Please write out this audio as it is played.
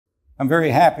I'm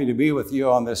very happy to be with you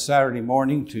on this Saturday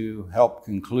morning to help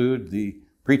conclude the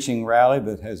preaching rally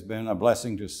that has been a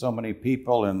blessing to so many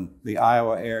people in the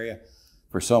Iowa area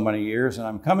for so many years. And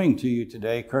I'm coming to you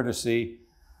today courtesy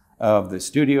of the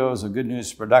studios of Good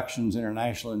News Productions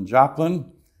International in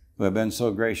Joplin, who have been so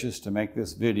gracious to make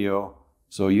this video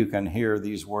so you can hear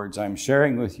these words I'm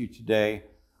sharing with you today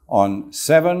on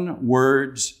 7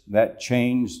 words that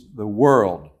changed the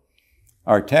world.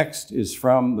 Our text is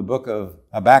from the book of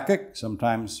Habakkuk,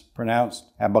 sometimes pronounced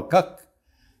Habakkuk,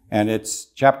 and it's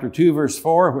chapter 2, verse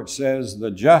 4, which says, "The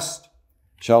just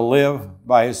shall live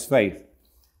by his faith."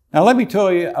 Now, let me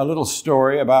tell you a little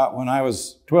story about when I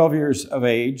was 12 years of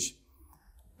age.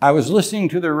 I was listening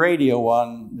to the radio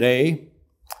one day,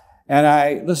 and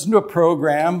I listened to a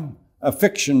program, a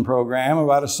fiction program,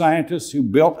 about a scientist who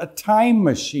built a time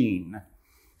machine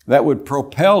that would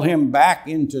propel him back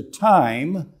into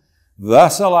time,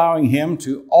 thus allowing him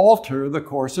to alter the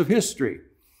course of history.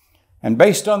 And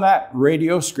based on that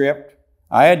radio script,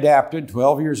 I adapted,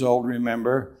 12 years old,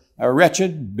 remember, a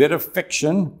wretched bit of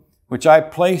fiction, which I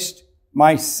placed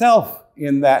myself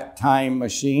in that time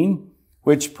machine,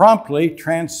 which promptly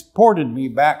transported me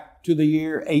back to the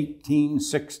year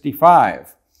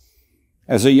 1865.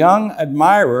 As a young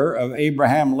admirer of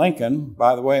Abraham Lincoln,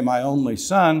 by the way, my only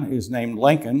son is named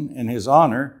Lincoln in his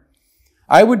honor,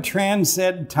 I would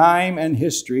transcend time and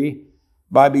history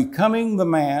by becoming the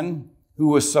man who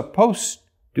was supposed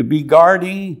to be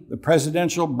guarding the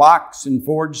presidential box in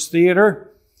Ford's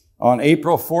Theater on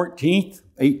April 14th,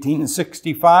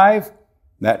 1865,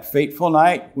 that fateful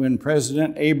night when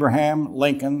President Abraham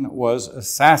Lincoln was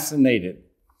assassinated.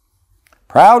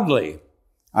 Proudly,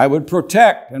 I would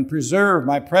protect and preserve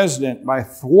my president by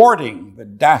thwarting the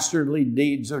dastardly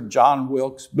deeds of John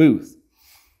Wilkes Booth.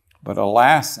 But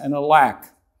alas and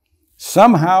alack,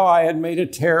 somehow I had made a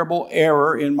terrible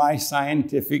error in my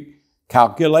scientific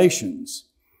calculations.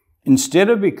 Instead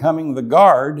of becoming the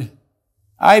guard,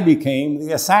 I became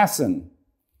the assassin.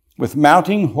 With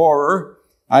mounting horror,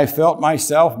 I felt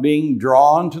myself being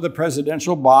drawn to the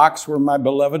presidential box where my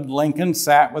beloved Lincoln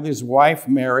sat with his wife,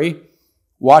 Mary,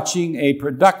 watching a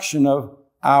production of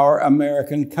Our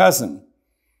American Cousin.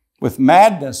 With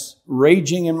madness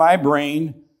raging in my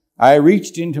brain, I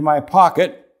reached into my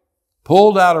pocket,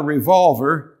 pulled out a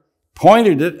revolver,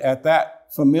 pointed it at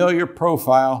that familiar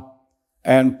profile,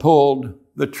 and pulled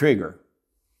the trigger.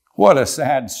 What a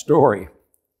sad story.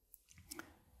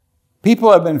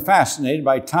 People have been fascinated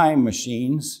by time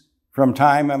machines from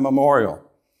time immemorial.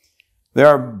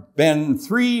 There have been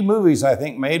 3 movies, I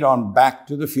think, made on Back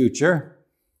to the Future.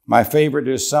 My favorite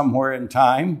is Somewhere in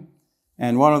Time,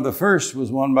 and one of the first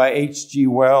was one by H.G.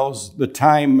 Wells, The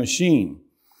Time Machine.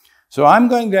 So I'm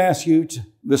going to ask you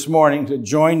this morning to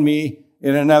join me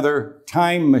in another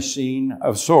time machine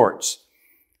of sorts.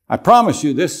 I promise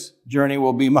you this journey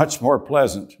will be much more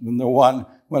pleasant than the one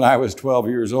when I was 12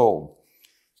 years old.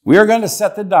 We are going to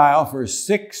set the dial for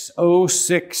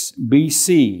 606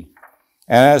 BC.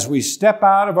 And as we step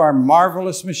out of our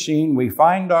marvelous machine, we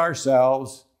find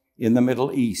ourselves in the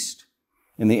Middle East,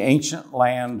 in the ancient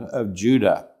land of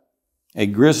Judah. A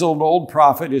grizzled old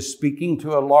prophet is speaking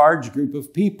to a large group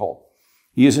of people.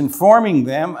 He is informing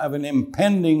them of an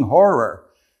impending horror.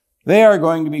 They are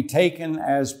going to be taken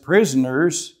as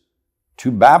prisoners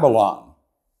to Babylon.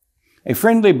 A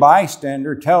friendly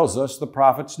bystander tells us the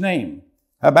prophet's name,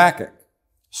 Habakkuk.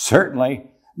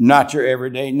 Certainly not your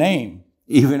everyday name,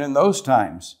 even in those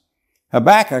times.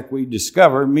 Habakkuk, we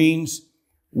discover, means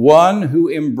one who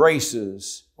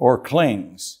embraces or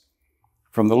clings.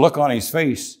 From the look on his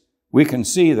face, we can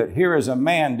see that here is a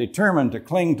man determined to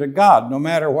cling to God no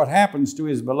matter what happens to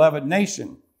his beloved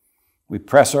nation. We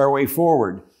press our way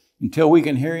forward until we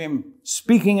can hear him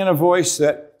speaking in a voice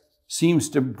that seems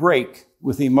to break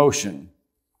with emotion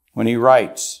when he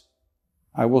writes,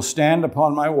 "I will stand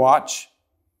upon my watch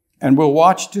and will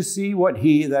watch to see what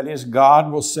he, that is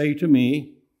God, will say to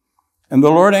me. And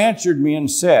the Lord answered me and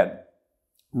said,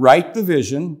 write the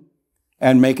vision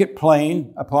and make it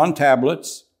plain upon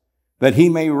tablets, that he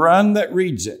may run that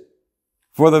reads it.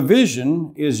 For the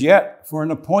vision is yet for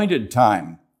an appointed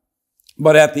time.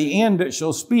 But at the end it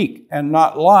shall speak and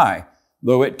not lie.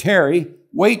 Though it tarry,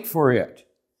 wait for it,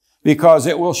 because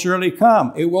it will surely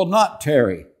come. It will not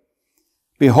tarry.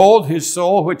 Behold, his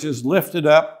soul which is lifted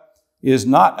up is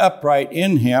not upright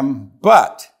in him,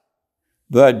 but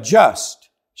the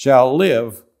just shall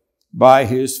live by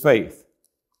his faith."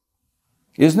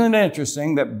 Isn't it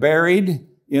interesting that buried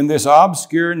in this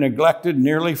obscure, neglected,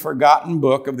 nearly forgotten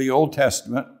book of the Old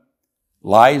Testament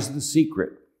lies the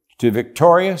secret to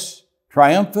victorious,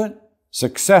 triumphant,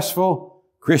 successful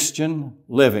Christian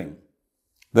living?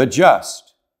 The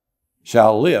just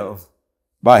shall live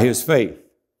by his faith.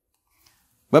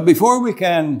 But before we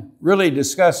can really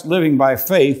discuss living by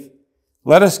faith,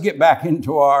 let us get back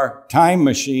into our time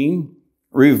machine,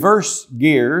 reverse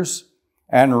gears,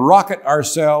 and rocket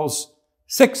ourselves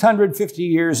 650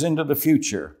 years into the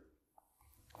future.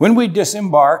 When we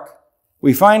disembark,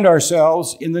 we find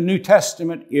ourselves in the New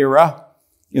Testament era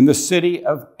in the city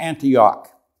of Antioch.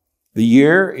 The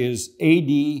year is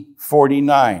AD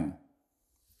 49.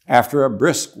 After a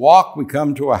brisk walk, we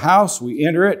come to a house, we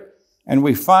enter it, and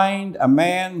we find a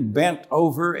man bent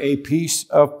over a piece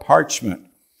of parchment.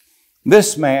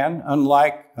 This man,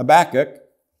 unlike Habakkuk,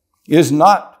 is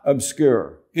not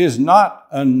obscure, is not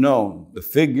unknown. The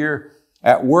figure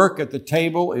at work at the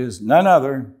table is none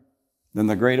other than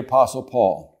the great apostle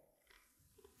Paul.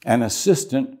 An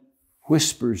assistant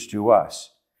whispers to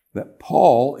us that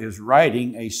Paul is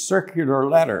writing a circular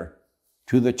letter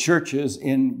to the churches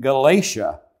in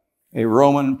Galatia, a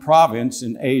Roman province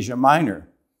in Asia Minor.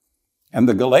 And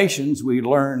the Galatians, we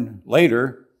learn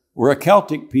later, were a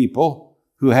Celtic people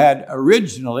who had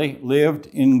originally lived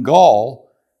in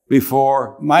Gaul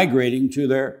before migrating to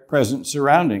their present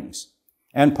surroundings.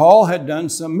 And Paul had done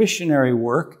some missionary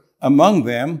work among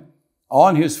them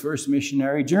on his first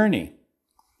missionary journey.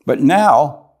 But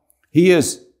now he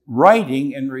is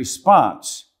writing in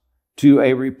response to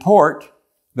a report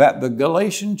that the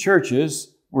Galatian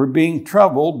churches were being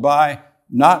troubled by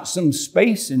not some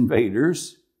space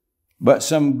invaders, but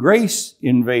some grace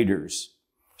invaders,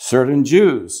 certain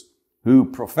Jews who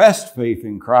professed faith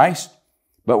in Christ,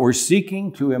 but were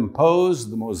seeking to impose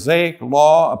the Mosaic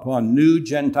law upon new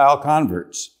Gentile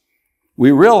converts.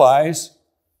 We realize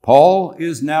Paul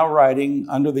is now writing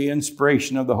under the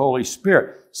inspiration of the Holy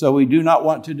Spirit, so we do not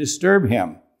want to disturb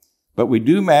him, but we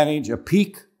do manage a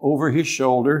peek over his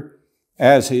shoulder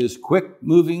as his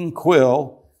quick-moving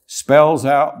quill spells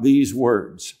out these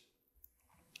words.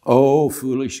 O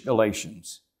foolish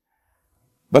Galatians,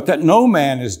 but that no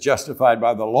man is justified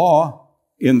by the law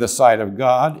in the sight of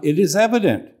God, it is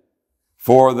evident,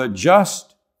 for the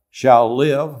just shall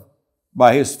live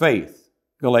by his faith.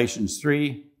 Galatians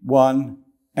 3:1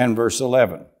 and verse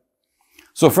 11.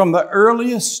 So from the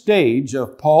earliest stage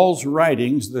of Paul's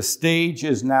writings, the stage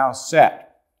is now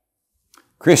set.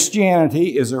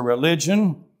 Christianity is a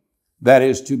religion that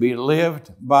is to be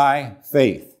lived by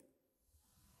faith.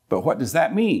 But what does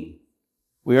that mean?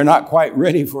 We are not quite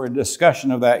ready for a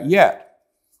discussion of that yet.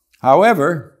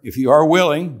 However, if you are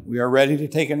willing, we are ready to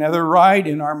take another ride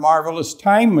in our marvelous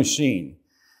time machine.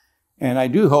 And I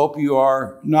do hope you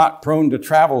are not prone to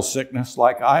travel sickness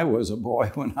like I was a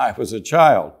boy when I was a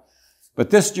child. But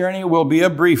this journey will be a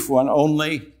brief one,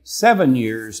 only 7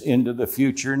 years into the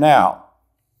future now.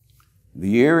 The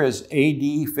year is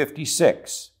AD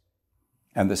 56.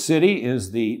 And the city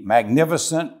is the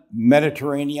magnificent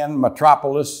Mediterranean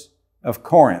metropolis of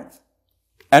Corinth.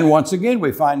 And once again,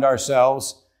 we find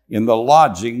ourselves in the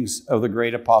lodgings of the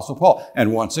great apostle Paul.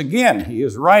 And once again, he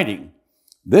is writing,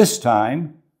 this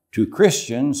time to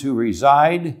Christians who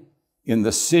reside in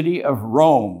the city of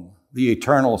Rome, the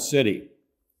eternal city.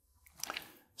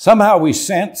 Somehow we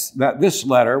sense that this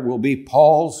letter will be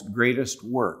Paul's greatest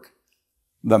work,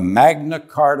 the Magna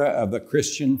Carta of the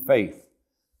Christian faith.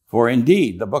 For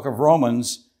indeed, the book of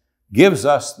Romans gives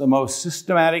us the most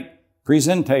systematic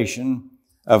presentation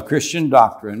of Christian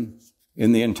doctrine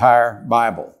in the entire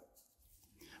Bible.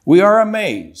 We are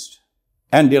amazed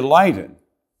and delighted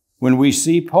when we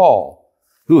see Paul,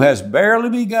 who has barely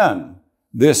begun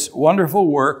this wonderful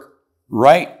work,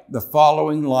 write the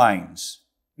following lines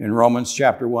in Romans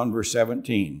chapter 1, verse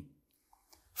 17.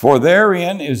 For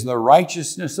therein is the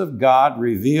righteousness of God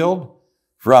revealed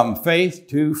from faith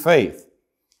to faith.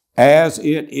 As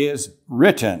it is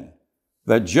written,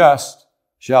 the just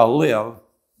shall live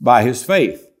by his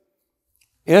faith.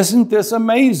 Isn't this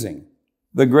amazing?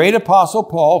 The great apostle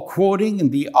Paul quoting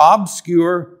the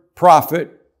obscure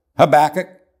prophet Habakkuk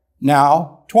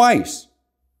now twice.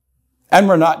 And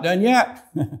we're not done yet.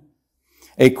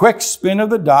 A quick spin of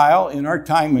the dial in our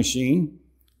time machine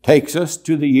takes us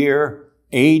to the year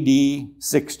AD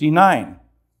 69.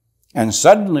 And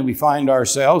suddenly we find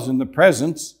ourselves in the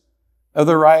presence of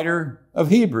the writer of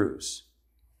Hebrews.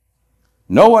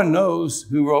 No one knows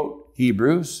who wrote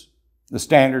Hebrews. The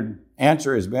standard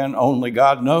answer has been only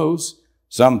God knows.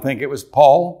 Some think it was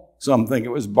Paul. Some think it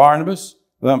was Barnabas.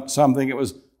 Some think it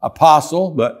was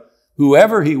Apostle. But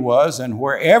whoever he was and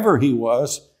wherever he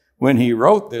was when he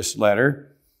wrote this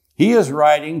letter, he is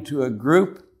writing to a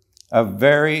group of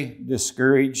very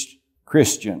discouraged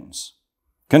Christians,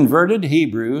 converted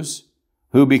Hebrews,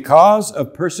 who because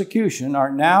of persecution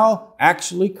are now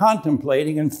actually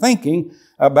contemplating and thinking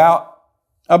about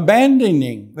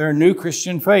abandoning their new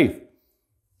Christian faith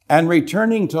and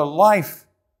returning to life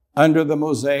under the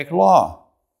Mosaic law.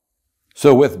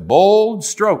 So with bold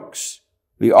strokes,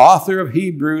 the author of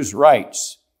Hebrews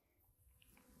writes,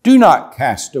 "Do not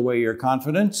cast away your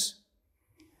confidence,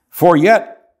 for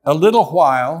yet a little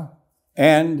while,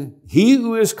 and he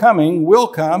who is coming will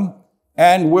come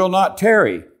and will not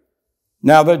tarry.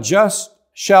 Now the just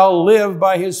shall live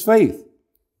by his faith.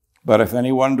 But if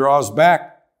anyone draws back,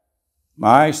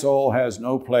 my soul has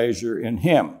no pleasure in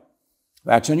him."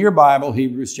 That's in your Bible,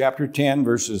 Hebrews chapter 10,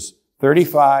 verses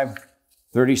 35,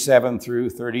 37 through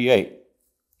 38.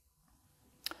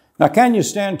 Now, can you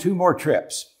stand 2 more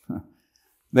trips?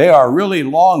 They are really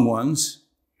long ones,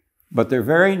 but they're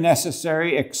very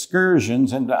necessary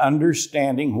excursions into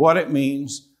understanding what it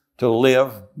means to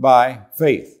live by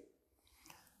faith.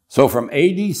 So from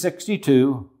AD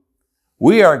 62,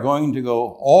 we are going to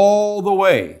go all the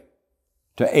way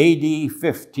to AD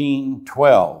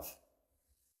 1512.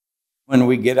 When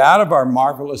we get out of our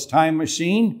marvelous time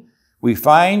machine, we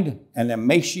find an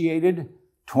emaciated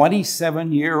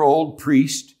 27-year-old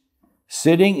priest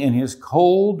sitting in his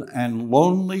cold and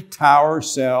lonely tower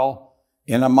cell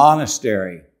in a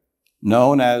monastery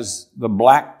known as the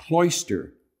Black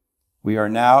Cloister. We are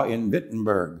now in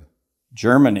Wittenberg,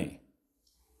 Germany.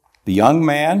 The young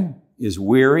man is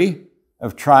weary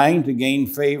of trying to gain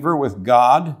favor with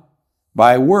God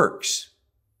by works.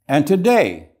 And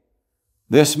today,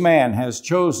 this man has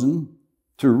chosen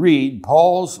to read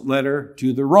Paul's letter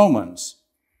to the Romans.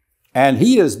 And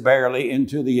he is barely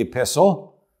into the epistle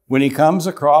when he comes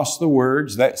across the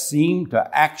words that seem to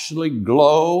actually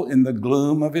glow in the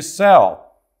gloom of his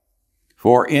cell.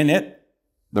 For in it,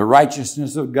 the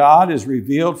righteousness of God is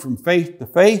revealed from faith to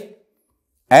faith,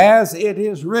 as it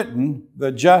is written,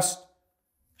 the just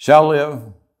shall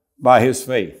live by his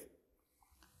faith.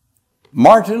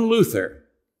 Martin Luther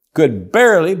could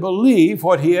barely believe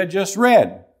what he had just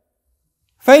read.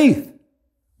 Faith,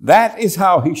 that is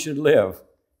how he should live.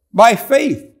 By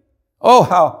faith. Oh,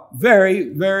 how very,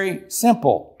 very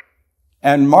simple.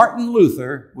 And Martin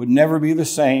Luther would never be the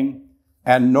same,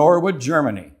 and nor would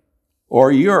Germany,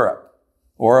 or Europe,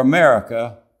 or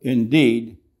America,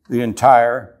 indeed, the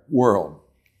entire world.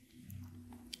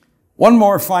 One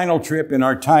more final trip in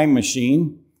our time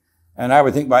machine, and I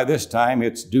would think by this time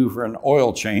it's due for an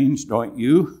oil change, don't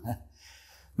you?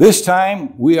 This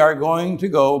time we are going to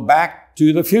go back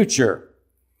to the future.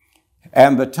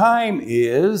 And the time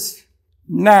is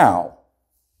now,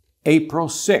 April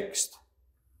 6th,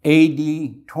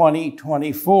 AD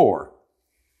 2024,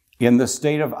 in the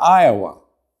state of Iowa,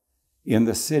 in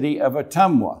the city of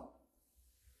Ottumwa.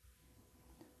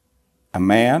 A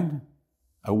man,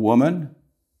 a woman,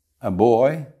 a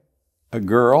boy, a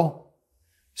girl,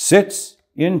 sits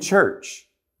in church,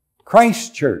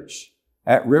 Christ Church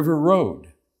at River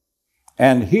Road,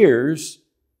 and hears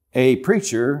a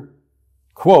preacher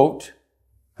quote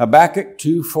Habakkuk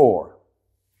 2:4,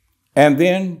 and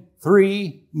then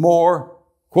 3 more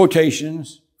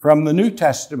quotations from the New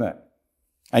Testament.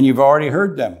 And you've already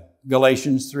heard them.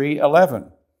 Galatians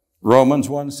 3:11, Romans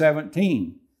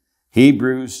 1:17,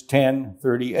 Hebrews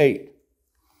 10:38.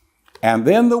 And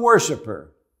then the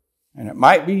worshiper, and it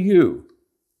might be you,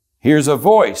 hears a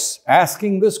voice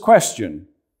asking this question: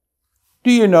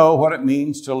 do you know what it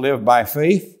means to live by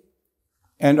faith?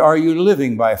 And are you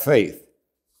living by faith?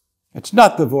 It's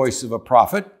not the voice of a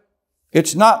prophet.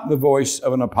 It's not the voice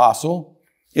of an apostle.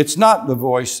 It's not the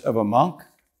voice of a monk.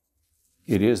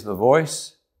 It is the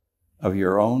voice of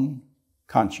your own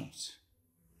conscience.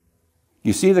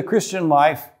 You see, the Christian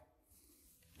life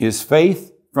is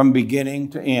faith from beginning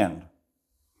to end.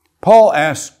 Paul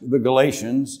asked the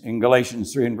Galatians in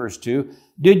Galatians 3 and verse 2,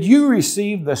 did you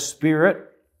receive the Spirit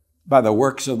by the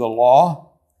works of the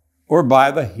law or by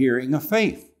the hearing of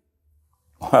faith?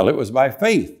 Well, it was by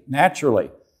faith,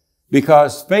 naturally,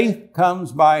 because faith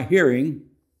comes by hearing,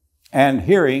 and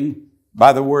hearing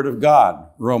by the word of God,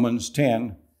 Romans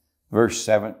 10, verse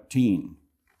 17.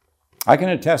 I can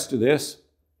attest to this.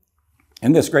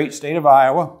 In this great state of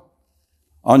Iowa,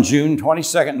 on June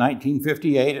 22nd,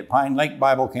 1958, at Pine Lake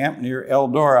Bible Camp near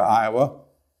Eldora, Iowa,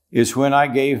 is when I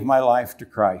gave my life to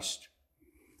Christ.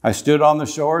 I stood on the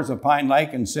shores of Pine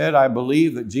Lake and said, I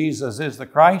believe that Jesus is the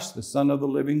Christ, the Son of the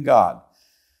living God.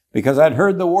 Because I'd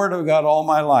heard the word of God all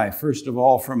my life, first of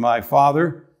all from my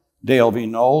father, Dale V.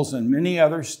 Knowles, and many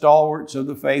other stalwarts of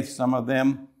the faith, some of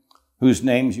them whose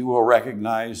names you will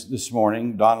recognize this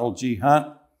morning: Donald G.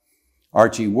 Hunt,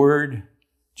 Archie Word,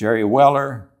 Jerry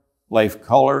Weller, Leif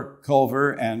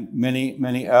Culver, and many,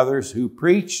 many others who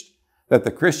preached that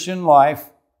the Christian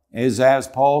life is, as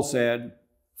Paul said,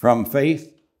 from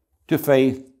faith to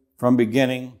faith, from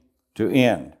beginning to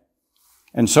end.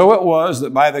 And so it was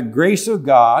that by the grace of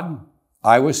God,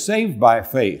 I was saved by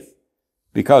faith,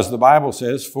 because the Bible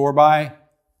says, for by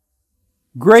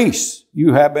grace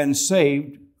you have been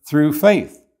saved through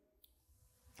faith.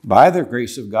 By the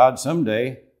grace of God,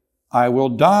 someday I will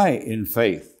die in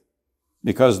faith,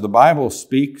 because the Bible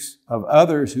speaks of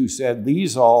others who said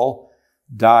these all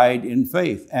died in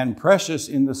faith. And precious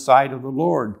in the sight of the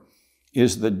Lord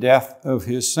is the death of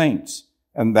his saints.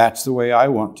 And that's the way I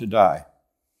want to die.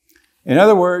 In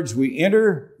other words, we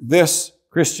enter this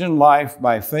Christian life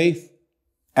by faith,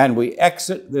 and we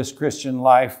exit this Christian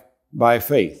life by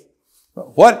faith.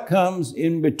 But what comes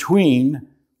in between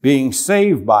being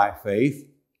saved by faith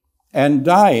and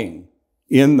dying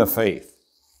in the faith?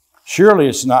 Surely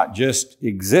it's not just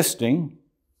existing,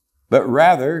 but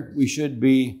rather we should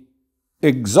be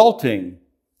exulting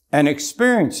and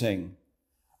experiencing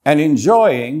and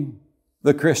enjoying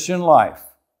the Christian life.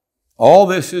 All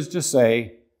this is to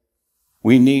say,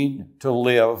 we need to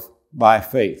live by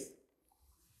faith.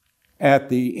 At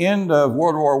the end of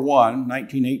World War I,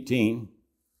 1918,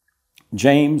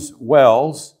 James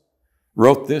Wells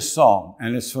wrote this song,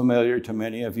 and it's familiar to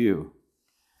many of you.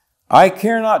 I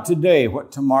care not today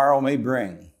what tomorrow may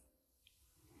bring,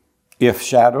 if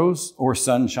shadows or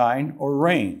sunshine or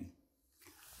rain.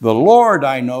 The Lord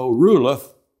I know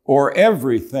ruleth o'er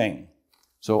everything,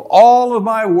 so all of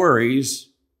my worries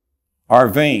are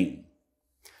vain.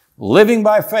 Living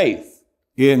by faith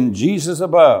in Jesus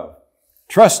above,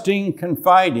 trusting,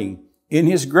 confiding in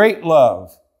his great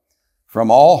love,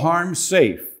 from all harm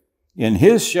safe in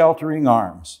his sheltering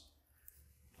arms.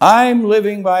 I'm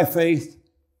living by faith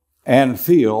and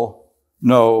feel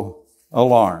no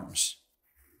alarms.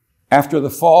 After the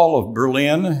fall of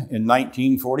Berlin in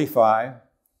 1945,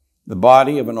 the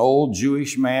body of an old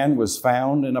Jewish man was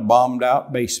found in a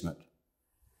bombed-out basement.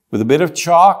 With a bit of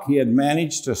chalk, he had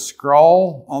managed to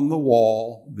scrawl on the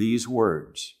wall these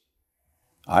words: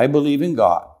 I believe in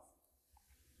God,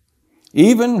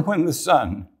 even when the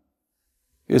sun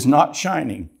is not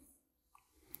shining.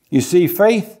 You see,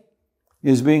 faith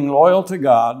is being loyal to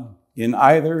God in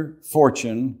either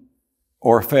fortune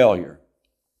or failure.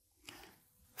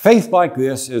 Faith like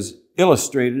this is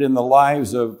illustrated in the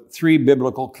lives of three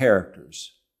biblical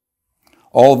characters.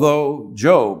 Although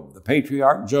Job, the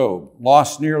patriarch Job,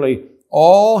 lost nearly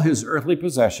all his earthly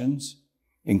possessions,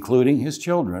 including his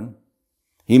children,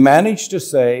 he managed to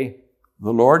say,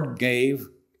 the Lord gave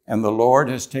and the Lord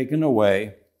has taken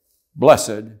away.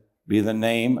 Blessed be the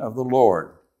name of the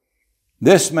Lord.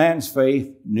 This man's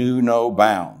faith knew no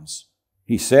bounds.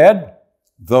 He said,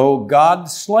 though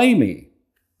God slay me,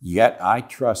 yet I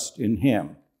trust in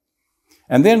him.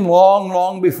 And then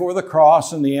long before the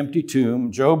cross and the empty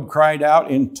tomb, Job cried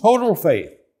out in total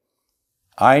faith,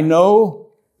 I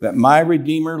know that my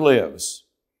Redeemer lives,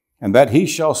 and that he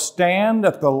shall stand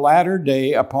at the latter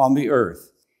day upon the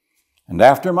earth. And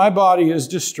after my body is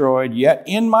destroyed, yet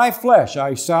in my flesh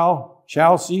I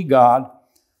shall see God,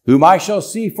 whom I shall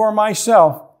see for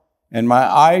myself, and my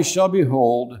eyes shall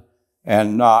behold,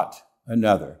 and not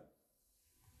another.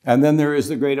 And then there is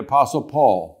the great Apostle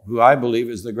Paul, who I believe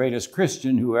is the greatest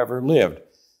Christian who ever lived.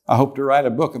 I hope to write a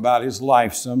book about his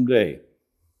life someday.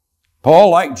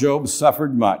 Paul, like Job,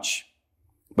 suffered much,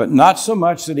 but not so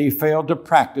much that he failed to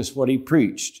practice what he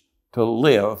preached, to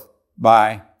live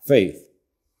by faith.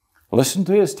 Listen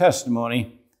to his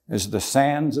testimony as the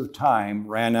sands of time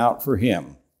ran out for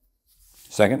him.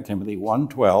 2 Timothy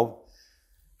 1:12,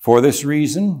 for this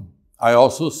reason I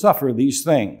also suffer these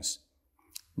things.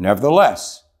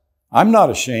 Nevertheless, I'm not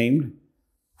ashamed,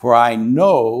 for I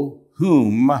know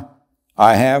whom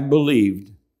I have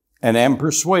believed, and am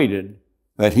persuaded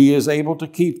that he is able to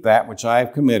keep that which I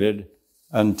have committed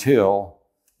until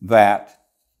that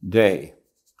day.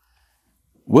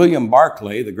 William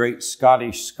Barclay, the great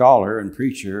Scottish scholar and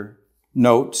preacher,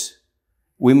 notes,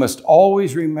 we must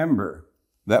always remember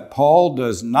that Paul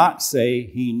does not say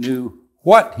he knew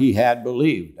what he had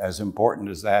believed, as important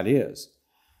as that is.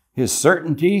 His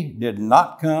certainty did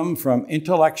not come from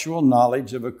intellectual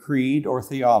knowledge of a creed or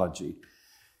theology.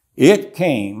 It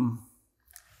came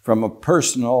from a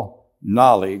personal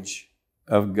knowledge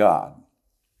of God.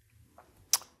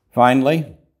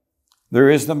 Finally, there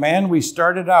is the man we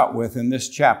started out with in this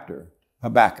chapter,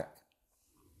 Habakkuk.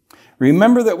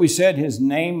 Remember that we said his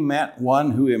name meant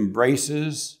one who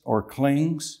embraces or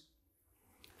clings?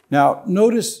 Now,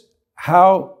 notice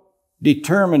how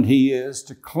determined he is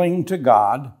to cling to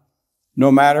God no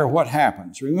matter what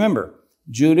happens. Remember,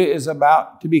 Judah is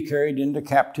about to be carried into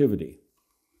captivity.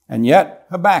 And yet,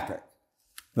 Habakkuk,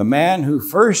 the man who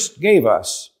first gave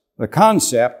us the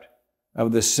concept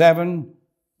of the 7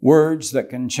 words that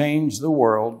can change the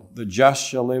world, the just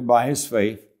shall live by his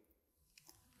faith,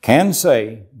 can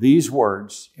say these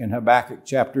words in Habakkuk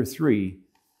chapter 3,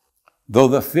 though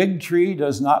the fig tree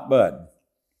does not bud,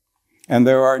 and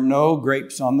there are no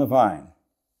grapes on the vine,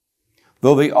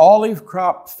 though the olive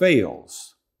crop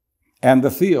fails, and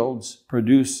the fields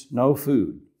produce no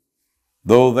food,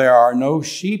 though there are no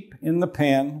sheep in the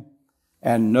pen,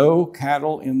 and no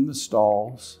cattle in the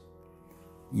stalls,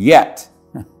 yet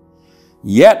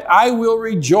I will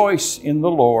rejoice in the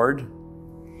Lord.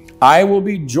 I will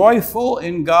be joyful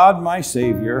in God my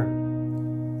Savior,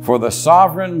 for the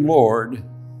sovereign Lord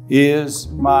is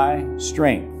my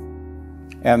strength.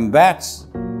 And that's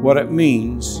what it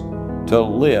means to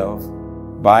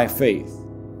live by faith.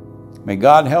 May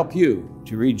God help you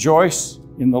to rejoice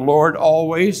in the Lord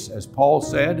always, as Paul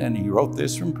said, and he wrote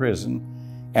this from prison.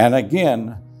 And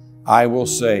again, I will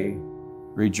say,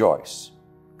 rejoice.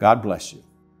 God bless you.